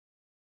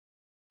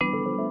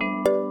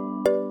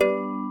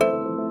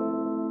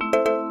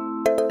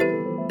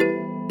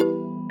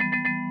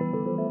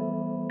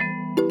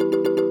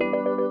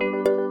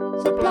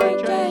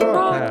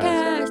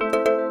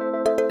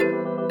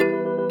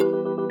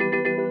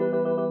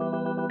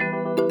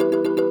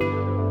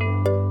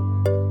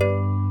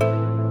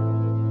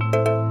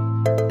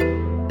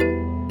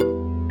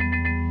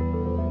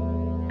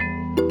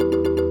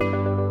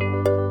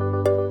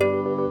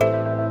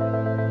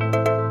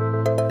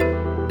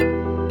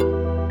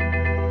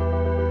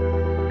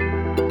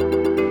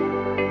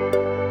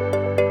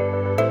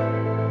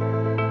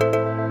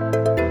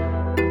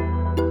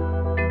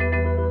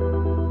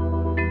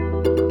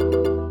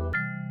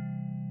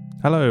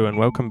and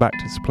welcome back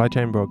to Supply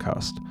Chain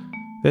Broadcast.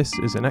 This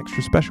is an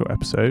extra special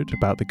episode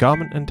about the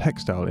garment and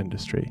textile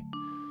industry.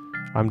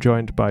 I'm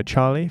joined by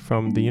Charlie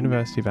from the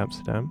University of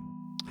Amsterdam.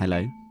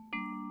 Hello.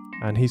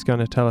 And he's going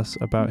to tell us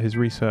about his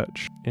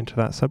research into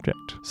that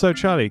subject. So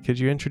Charlie, could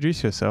you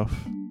introduce yourself?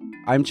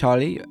 I'm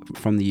Charlie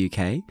from the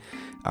UK.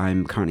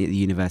 I'm currently at the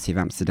University of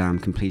Amsterdam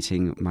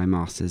completing my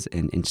Masters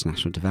in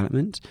International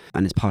Development.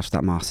 And as part of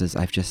that Masters,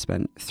 I've just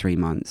spent 3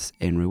 months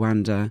in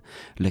Rwanda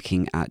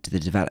looking at the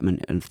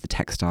development of the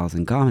textiles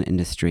and garment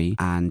industry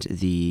and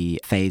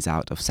the phase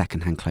out of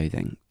second-hand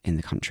clothing in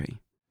the country.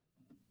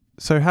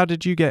 So how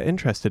did you get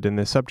interested in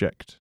this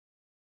subject?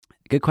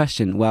 Good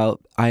question.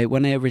 Well,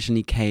 when I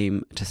originally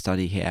came to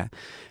study here,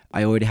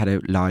 I already had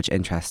a large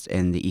interest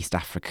in the East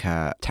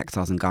Africa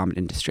textiles and garment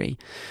industry.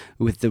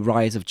 With the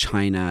rise of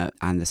China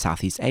and the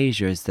Southeast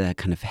Asia as the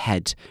kind of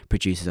head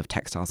producers of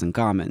textiles and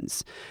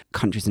garments,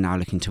 countries are now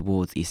looking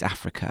towards East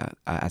Africa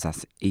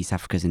as East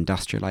Africa is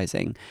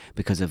industrializing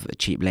because of a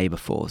cheap labor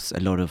force. A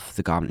lot of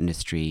the garment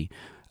industry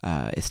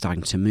is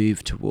starting to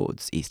move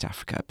towards East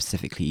Africa,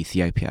 specifically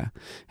Ethiopia,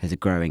 has a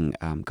growing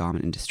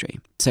garment industry.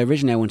 So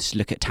originally I wanted to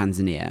look at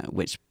Tanzania,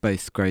 which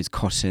both grows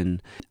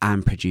cotton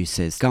and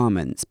produces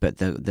garments, but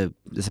the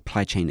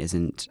supply chain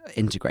isn't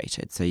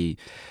integrated. So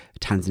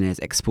Tanzania is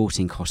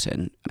exporting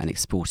cotton and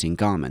exporting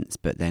garments,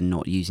 but they're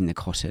not using the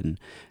cotton,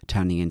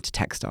 turning into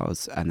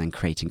textiles and then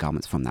creating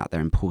garments from that.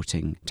 They're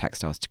importing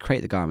textiles to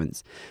create the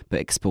garments, but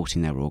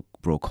exporting their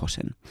raw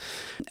cotton.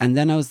 And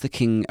then I was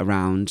looking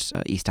around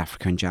East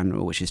Africa in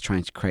general, which is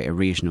trying to create a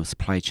regional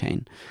supply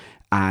chain,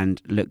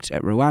 and looked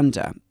at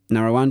Rwanda.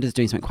 Now, Rwanda is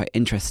doing something quite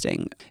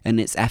interesting in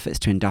its efforts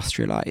to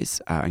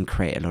industrialize and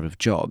create a lot of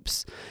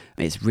jobs.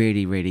 It's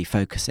really, really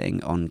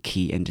focusing on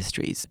key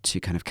industries to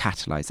kind of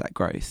catalyze that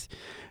growth.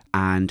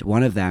 And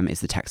one of them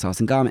is the textiles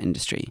and garment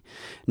industry.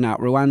 Now,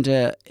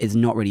 Rwanda is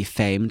not really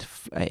famed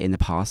in the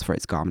past for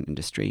its garment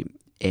industry.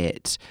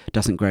 It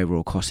doesn't grow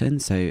raw cotton,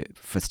 so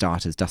for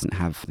starters doesn't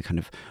have the kind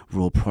of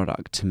raw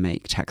product to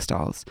make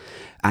textiles,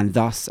 and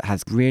thus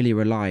has really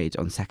relied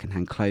on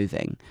second-hand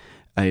clothing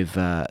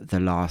over the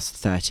last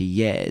 30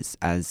 years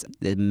as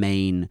the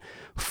main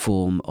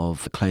form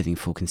of clothing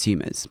for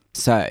consumers.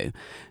 So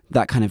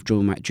that kind of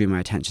drew my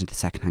attention to the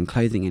second-hand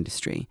clothing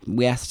industry.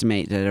 We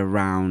estimate that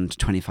around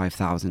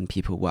 25,000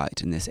 people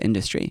worked in this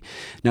industry.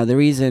 Now, the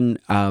reason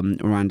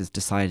Rwanda's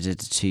decided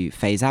to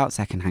phase out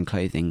second-hand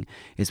clothing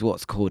is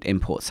what's called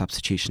import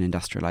substitution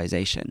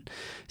industrialization.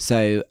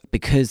 So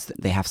because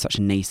they have such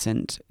a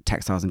nascent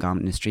textiles and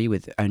garment industry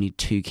with only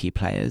 2 key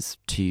players,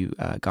 2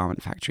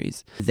 garment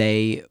factories,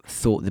 they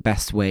thought the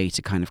best way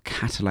to kind of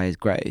catalyze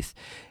growth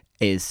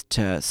is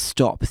to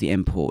stop the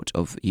import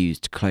of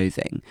used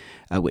clothing,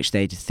 which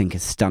they just think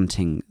is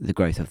stunting the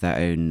growth of their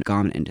own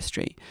garment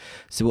industry.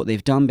 So what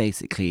they've done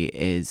basically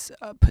is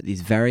put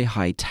these very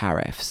high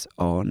tariffs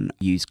on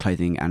used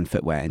clothing and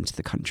footwear into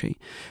the country.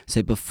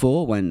 So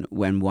before, when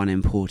one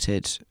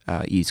imported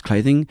used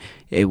clothing,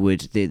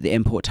 the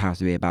import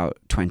tariffs would be about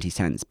 20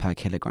 cents per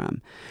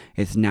kilogram.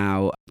 It's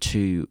now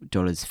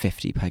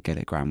 $2.50 per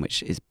kilogram,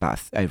 which is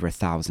about over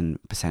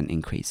 1,000%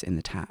 increase in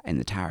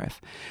the tariff,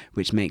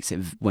 which makes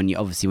it, when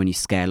you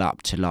scale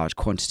up to large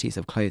quantities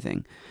of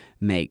clothing,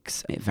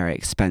 makes it very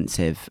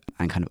expensive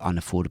and kind of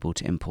unaffordable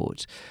to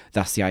import.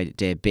 Thus the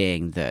idea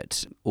being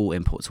that all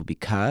imports will be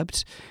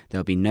curbed, there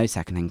will be no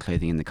second-hand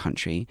clothing in the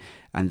country,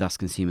 and thus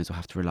consumers will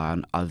have to rely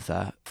on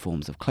other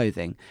forms of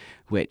clothing,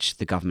 which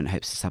the government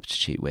hopes to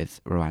substitute with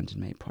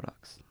Rwandan-made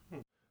products.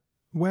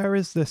 Where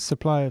is this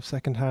supply of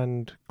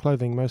second-hand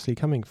clothing mostly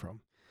coming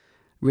from?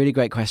 Really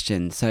great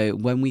question. So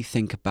when we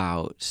think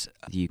about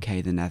the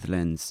UK, the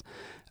Netherlands,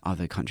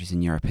 other countries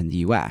in Europe and the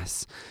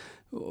US,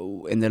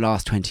 in the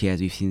last 20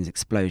 years, we've seen this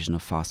explosion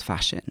of fast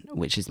fashion,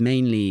 which is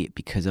mainly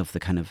because of the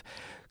kind of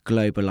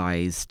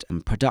globalized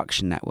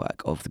production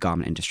network of the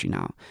garment industry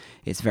now.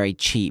 It's very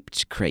cheap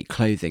to create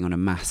clothing on a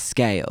mass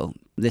scale.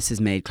 This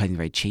has made clothing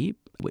very cheap,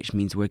 which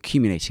means we're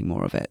accumulating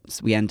more of it.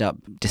 So we end up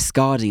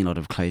discarding a lot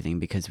of clothing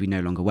because we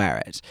no longer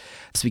wear it.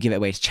 So we give it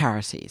away to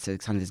charity. So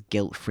it's kind of this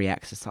guilt-free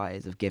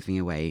exercise of giving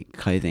away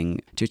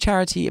clothing to a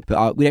charity,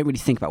 but we don't really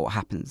think about what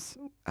happens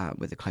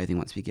with the clothing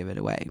once we give it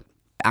away.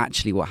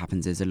 Actually, what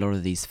happens is a lot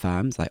of these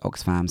firms, like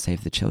Oxfam,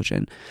 Save the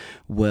Children,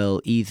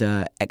 will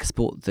either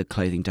export the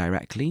clothing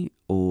directly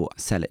or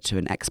sell it to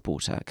an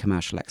exporter,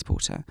 commercial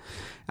exporter.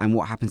 And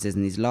what happens is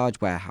in these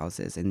large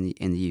warehouses in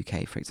the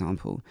UK, for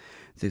example,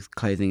 the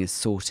clothing is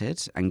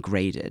sorted and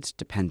graded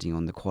depending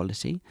on the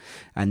quality.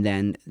 And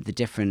then the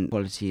different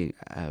quality,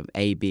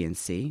 A, B, and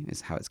C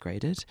is how it's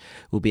graded,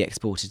 will be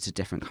exported to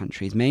different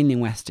countries, mainly in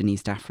West and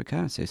East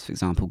Africa. So, for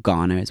example,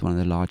 Ghana is one of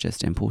the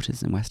largest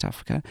importers in West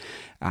Africa,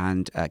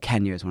 and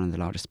Kenya is one of the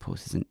largest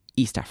importers in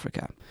East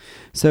Africa.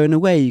 So in a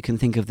way, you can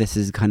think of this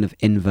as kind of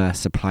inverse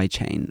supply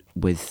chain,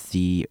 with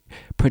the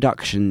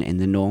production in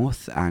the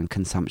north and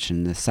consumption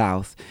in the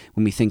south.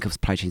 When we think of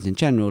supply chains in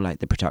general, like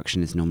the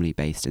production is normally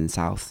based in the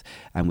south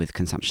and with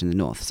consumption in the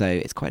north. So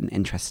it's quite an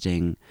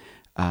interesting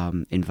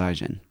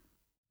inversion.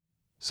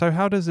 So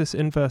how does this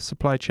inverse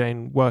supply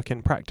chain work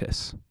in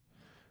practice?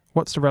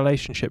 What's the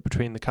relationship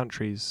between the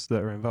countries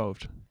that are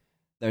involved?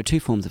 There are two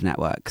forms of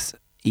networks,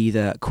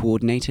 either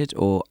coordinated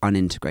or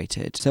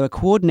unintegrated. So a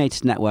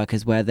coordinated network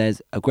is where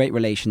there's a great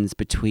relations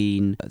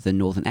between the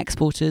northern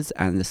exporters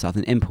and the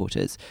southern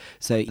importers.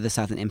 So the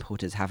southern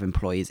importers have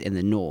employees in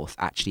the north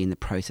actually in the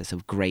process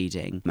of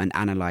grading and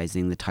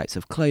analysing the types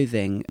of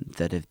clothing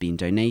that have been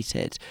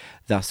donated.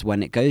 Thus,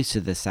 when it goes to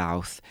the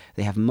south,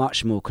 they have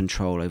much more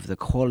control over the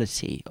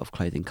quality of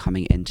clothing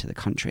coming into the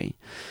country.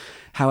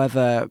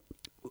 However,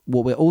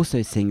 what we're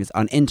also seeing is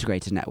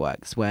unintegrated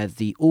networks where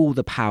all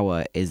the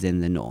power is in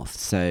the north.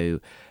 So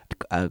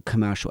a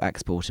commercial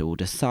exporter will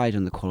decide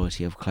on the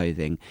quality of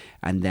clothing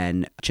and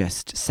then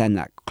just send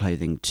that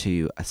clothing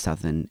to a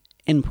southern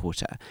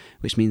importer,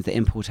 which means the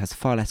importer has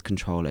far less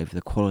control over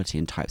the quality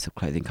and types of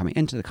clothing coming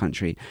into the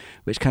country,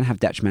 which can have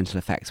detrimental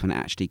effects when it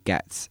actually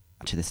gets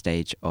to the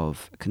stage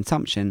of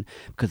consumption,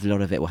 because a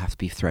lot of it will have to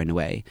be thrown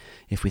away.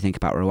 If we think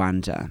about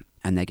Rwanda,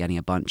 and they're getting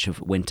a bunch of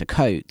winter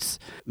coats,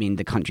 I mean,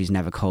 the country's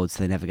never cold, so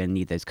they're never going to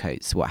need those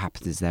coats. So what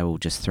happens is they're all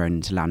just thrown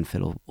into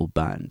landfill or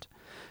burned.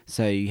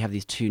 So you have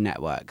these two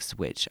networks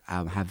which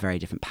have very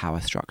different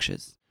power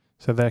structures.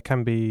 So there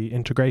can be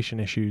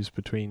integration issues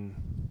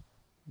between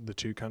the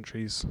two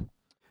countries.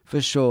 For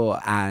sure,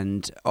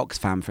 and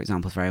Oxfam, for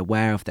example, is very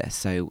aware of this.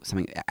 So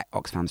something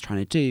Oxfam's trying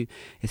to do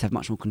is have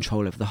much more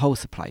control over the whole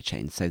supply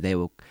chain. So they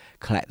will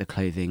collect the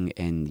clothing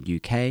in the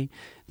UK,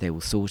 they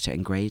will sort it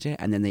and grade it,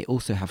 and then they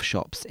also have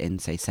shops in,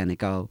 say,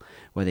 Senegal,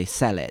 where they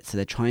sell it. So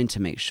they're trying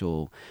to make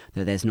sure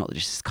that there's not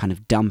just this kind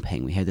of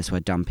dumping. We hear this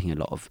word dumping a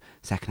lot of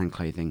secondhand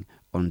clothing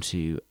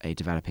onto a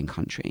developing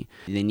country.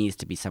 There needs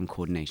to be some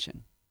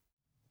coordination.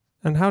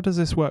 And how does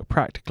this work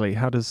practically?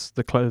 How does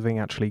the clothing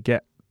actually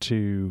get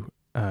to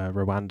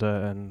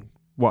Rwanda, and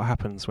what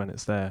happens when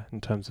it's there in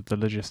terms of the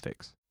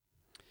logistics?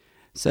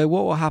 So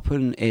what will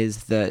happen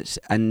is that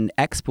an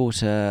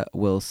exporter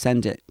will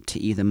send it to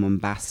either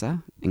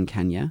Mombasa in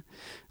Kenya,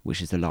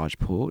 which is a large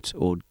port,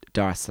 or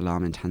Dar es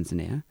Salaam in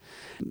Tanzania.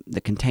 The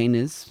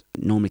containers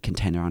normally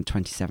contain around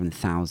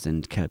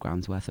 27,000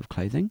 kilograms worth of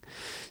clothing.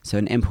 So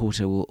an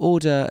importer will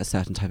order a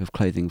certain type of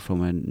clothing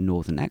from a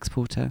northern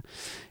exporter.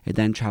 It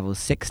then travels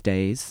 6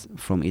 days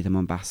from either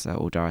Mombasa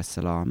or Dar es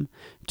Salaam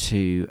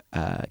to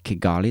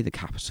Kigali, the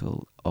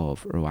capital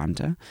of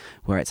Rwanda,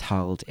 where it's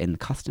held in the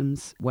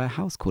customs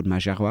warehouse called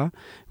Majerwa,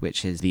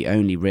 which is the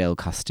only real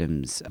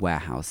customs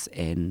warehouse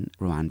in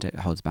Rwanda. It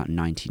holds about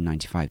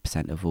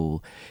 90-95% of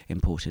all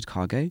imported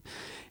cargo.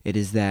 It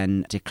is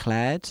then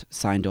declared,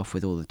 signed off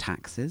with all the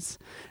taxes,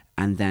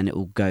 and then it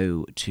will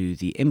go to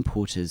the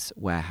importer's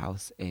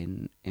warehouse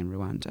in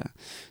Rwanda,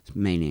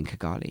 mainly in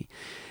Kigali.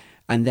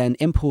 And then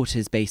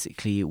importers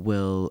basically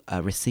will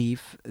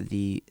receive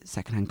the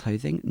secondhand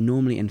clothing,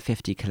 normally in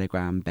 50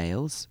 kilogram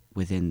bales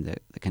within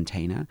the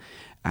container.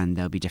 And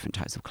there'll be different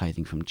types of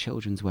clothing, from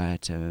children's wear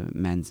to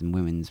men's and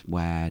women's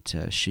wear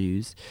to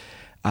shoes.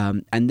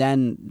 And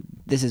then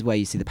this is where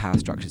you see the power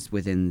structures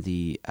within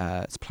the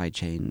supply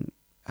chain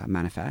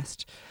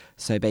manifest.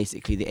 So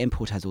basically the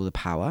importer has all the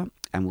power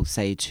and will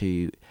say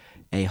to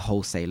a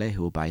wholesaler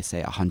who will buy,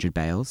 say, 100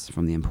 bales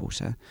from the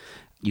importer,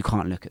 you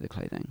can't look at the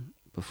clothing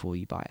before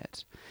you buy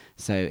it.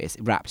 So it's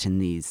wrapped in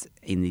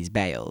these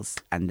bales,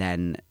 and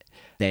then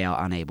they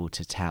are unable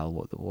to tell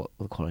what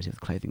the quality of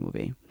the clothing will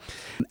be.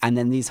 And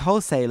then these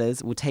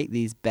wholesalers will take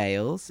these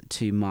bales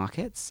to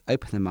markets,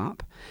 open them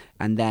up,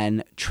 and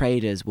then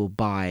traders will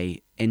buy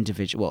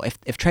individual. Well,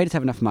 if traders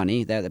have enough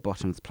money, they're at the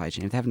bottom of the supply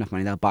chain. If they have enough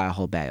money, they'll buy a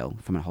whole bale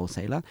from a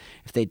wholesaler.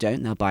 If they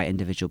don't, they'll buy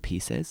individual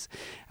pieces.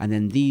 And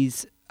then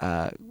these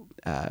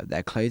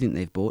their clothing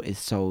they've bought is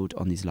sold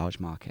on these large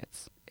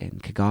markets in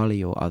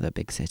Kigali or other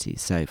big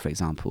cities. So, for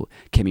example,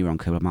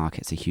 Kimironko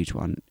Market's a huge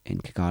one in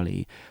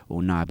Kigali,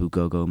 or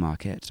Nabugogo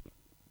Market.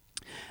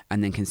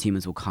 And then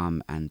consumers will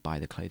come and buy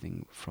the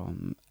clothing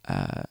from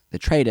the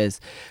traders.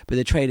 But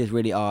the traders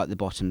really are at the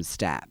bottom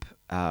step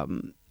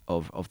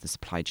of the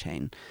supply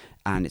chain.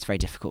 And it's very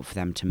difficult for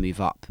them to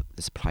move up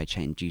the supply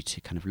chain due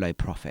to kind of low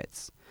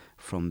profits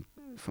from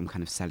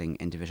kind of selling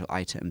individual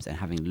items and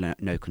having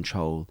no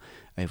control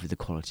over the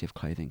quality of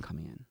clothing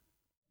coming in.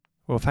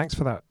 Well, thanks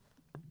for that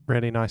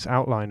really nice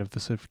outline of the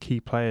sort of key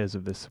players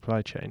of this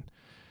supply chain.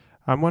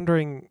 I'm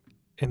wondering,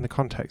 in the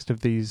context of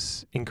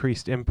these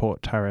increased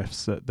import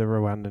tariffs that the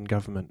Rwandan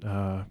government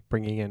are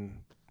bringing in,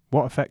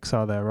 what effects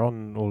are there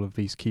on all of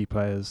these key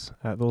players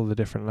at all the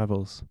different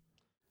levels?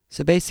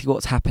 So basically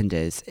what's happened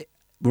is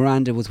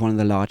Rwanda was one of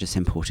the largest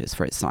importers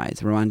for its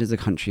size. Rwanda is a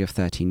country of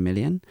 13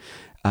 million,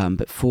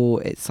 but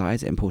for its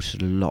size, it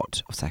imported a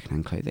lot of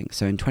secondhand clothing.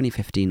 So in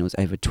 2015, it was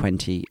over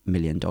 $20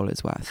 million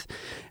worth.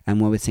 And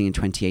what we're seeing in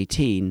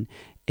 2018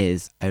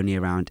 is only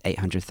around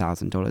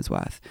 $800,000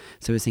 worth.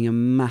 So we're seeing a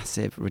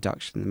massive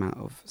reduction in the amount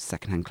of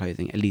secondhand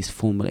clothing, at least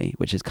formally,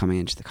 which is coming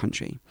into the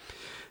country.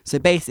 So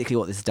basically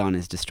what this has done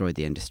is destroyed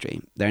the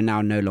industry. There are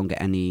now no longer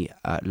any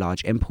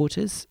large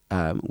importers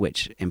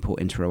which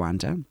import into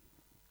Rwanda.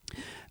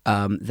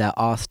 There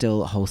are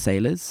still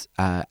wholesalers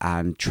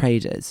and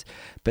traders,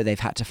 but they've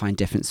had to find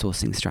different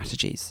sourcing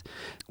strategies.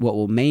 What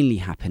will mainly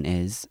happen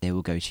is they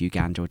will go to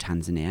Uganda or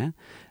Tanzania,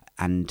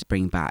 and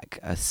bring back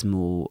a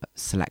small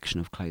selection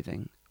of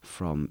clothing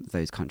from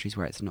those countries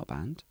where it's not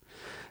banned,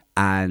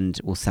 and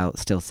will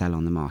still sell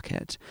on the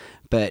market.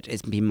 But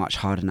it's been much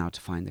harder now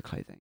to find the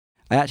clothing.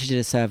 I actually did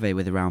a survey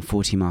with around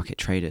 40 market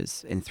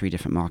traders in 3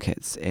 different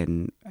markets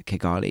in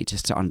Kigali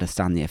just to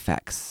understand the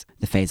effects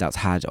the phase-outs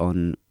had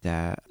on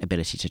their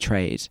ability to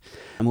trade.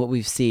 And what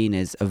we've seen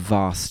is a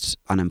vast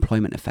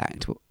unemployment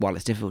effect. While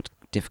it's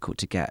difficult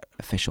to get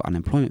official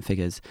unemployment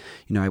figures,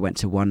 I went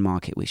to one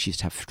market which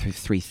used to have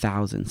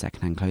 3,000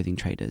 secondhand clothing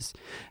traders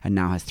and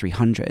now has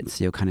 300.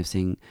 So you're kind of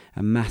seeing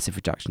a massive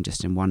reduction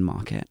just in one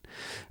market.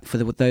 For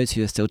those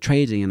who are still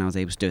trading, and I was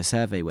able to do a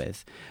survey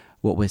with,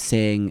 what we're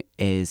seeing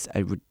is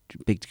a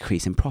big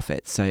decrease in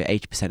profits. So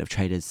 80% of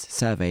traders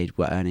surveyed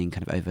were earning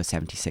kind of over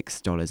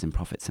 $76 in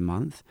profits a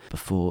month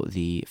before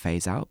the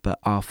phase out, but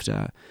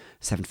after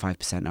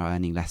 75% are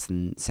earning less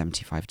than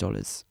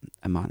 $75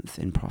 a month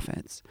in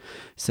profits.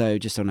 So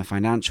just on a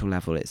financial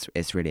level,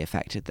 it's really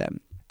affected them.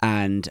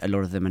 And a lot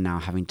of them are now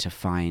having to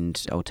find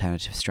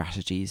alternative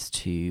strategies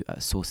to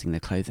sourcing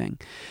their clothing.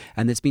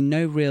 And there's been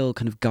no real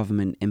kind of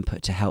government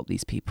input to help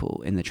these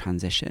people in the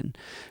transition.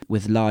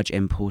 With large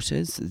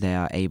importers, they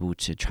are able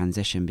to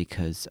transition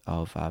because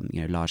of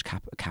large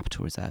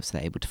capital reserves. So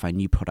they're able to find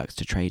new products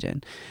to trade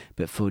in.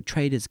 But for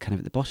traders kind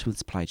of at the bottom of the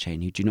supply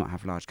chain who do not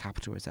have large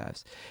capital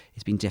reserves,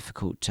 it's been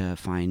difficult to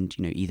find,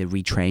 either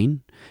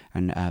retrain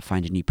and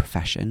find a new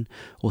profession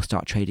or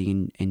start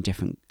trading in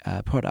different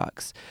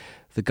products.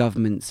 The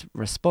government's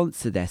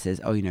response to this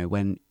is,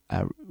 when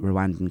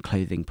Rwandan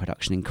clothing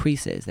production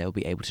increases, they'll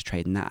be able to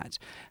trade in that.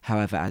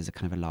 However, as a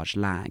kind of a large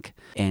lag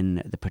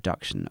in the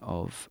production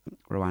of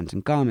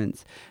Rwandan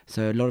garments.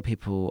 So a lot of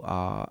people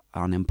are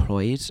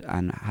unemployed,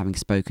 and having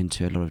spoken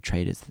to a lot of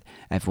traders,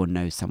 everyone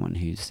knows someone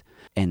who's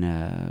in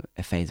a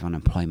phase of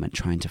unemployment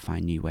trying to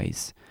find new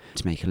ways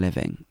to make a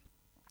living.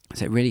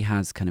 So it really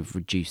has kind of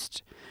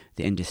reduced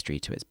the industry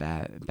to its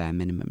bare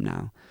minimum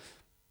now.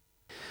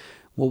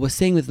 What we're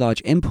seeing with large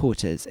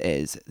importers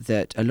is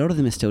that a lot of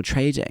them are still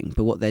trading,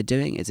 but what they're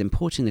doing is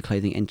importing the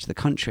clothing into the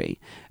country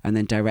and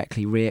then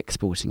directly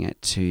re-exporting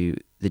it to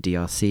the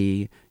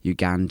DRC,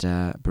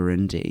 Uganda,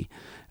 Burundi,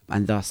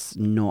 and thus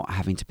not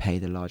having to pay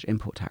the large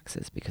import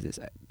taxes because it's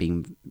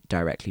being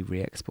directly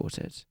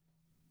re-exported.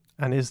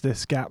 And is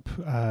this gap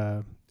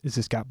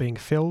being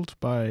filled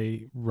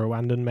by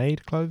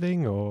Rwandan-made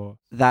clothing, or?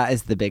 That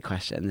is the big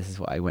question. This is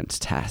what I went to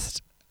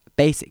test.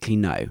 Basically,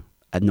 no.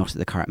 Not at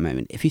the current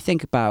moment. If you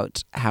think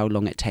about how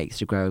long it takes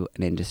to grow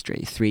an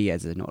industry, 3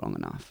 years is not long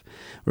enough.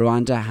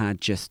 Rwanda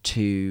had just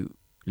 2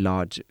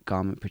 large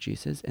garment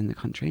producers in the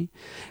country,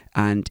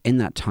 and in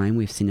that time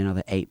we've seen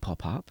another 8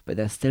 pop up, but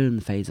they're still in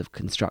the phase of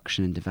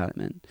construction and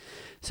development.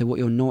 So what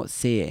you're not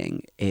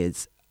seeing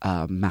is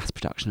mass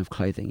production of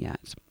clothing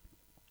yet.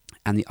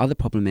 And the other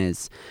problem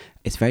is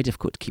it's very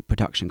difficult to keep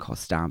production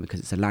costs down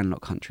because it's a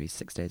landlocked country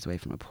 6 days away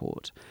from a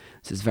port.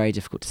 So it's very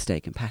difficult to stay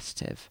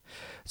competitive.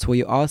 So what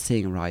you are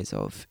seeing a rise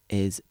of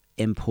is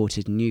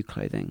imported new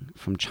clothing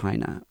from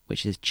China,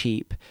 which is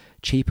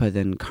cheaper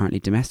than currently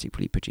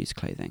domestically produced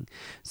clothing.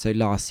 So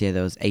last year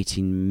there was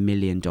 $18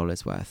 million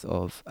worth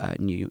of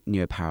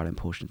new apparel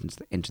imported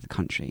into the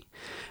country.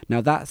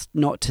 Now that's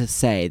not to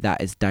say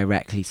that is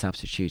directly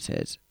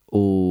substituted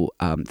or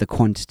the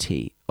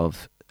quantity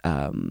of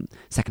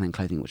second-hand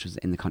clothing which was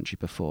in the country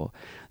before.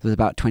 There was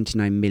about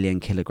 29 million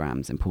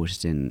kilograms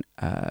imported in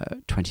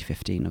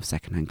 2015 of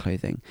second-hand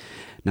clothing.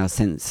 Now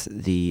since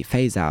the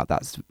phase-out,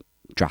 that's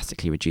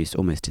drastically reduced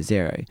almost to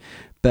zero.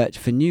 But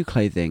for new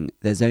clothing,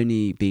 there's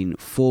only been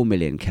 4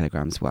 million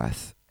kilograms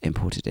worth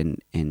imported in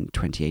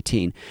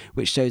 2018,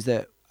 which shows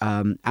that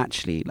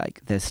actually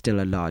there's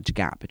still a large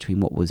gap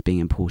between what was being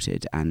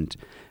imported and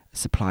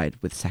supplied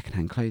with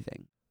second-hand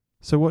clothing.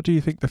 So what do you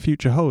think the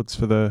future holds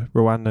for the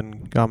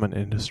Rwandan garment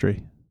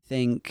industry? I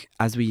think,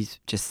 as we've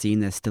just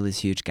seen, there's still this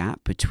huge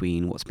gap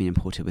between what's been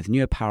imported with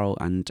new apparel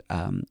and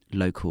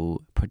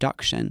local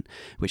production,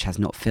 which has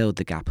not filled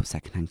the gap of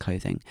second-hand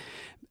clothing.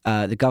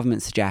 The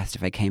government suggests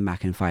if I came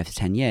back in 5 to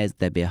 10 years,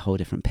 there'd be a whole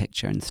different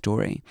picture and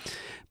story.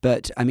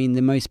 But I mean,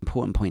 the most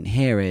important point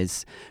here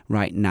is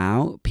right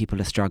now, people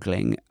are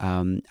struggling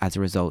as a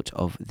result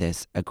of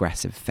this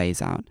aggressive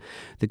phase out.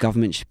 The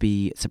government should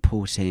be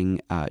supporting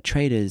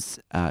traders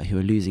who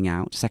are losing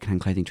out,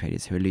 secondhand clothing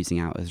traders who are losing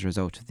out as a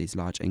result of these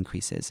large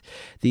increases.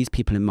 These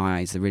people, in my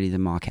eyes, are really the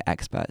market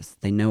experts.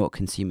 They know what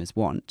consumers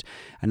want.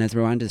 And as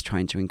Rwanda is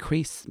trying to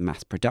increase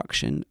mass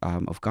production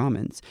of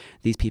garments,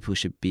 these people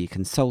should be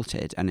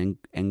consulted and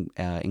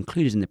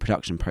included in the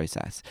production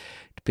process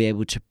to be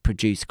able to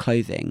produce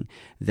clothing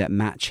that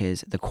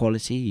matches the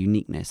quality,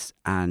 uniqueness,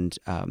 and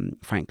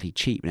frankly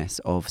cheapness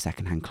of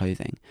secondhand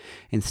clothing.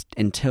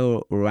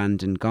 Until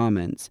Rwandan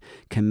garments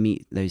can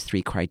meet those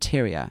 3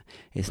 criteria,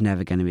 it's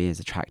never going to be as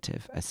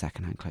attractive as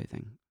secondhand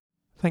clothing.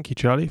 Thank you,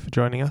 Charlie, for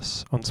joining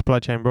us on Supply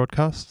Chain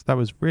Broadcast. That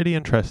was really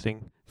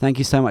interesting. Thank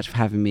you so much for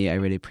having me. I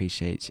really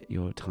appreciate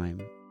your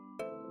time.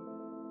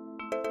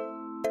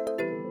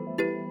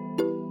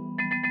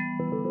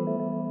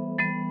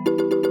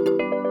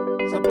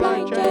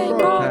 Supply Chain.